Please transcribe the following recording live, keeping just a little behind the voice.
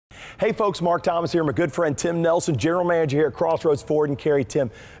Hey folks, Mark Thomas here. My good friend Tim Nelson, general manager here at CrossRoads Ford in Cary.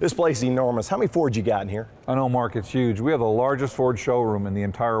 Tim, this place is enormous. How many Fords you got in here? I know, Mark, it's huge. We have the largest Ford showroom in the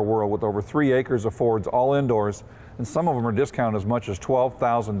entire world with over 3 acres of Fords all indoors, and some of them are discounted as much as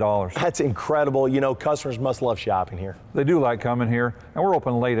 $12,000. That's incredible. You know, customers must love shopping here. They do like coming here, and we're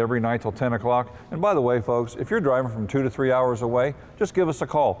open late every night till 10 o'clock. And by the way, folks, if you're driving from 2 to 3 hours away, just give us a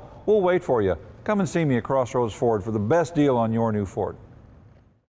call. We'll wait for you. Come and see me at CrossRoads Ford for the best deal on your new Ford.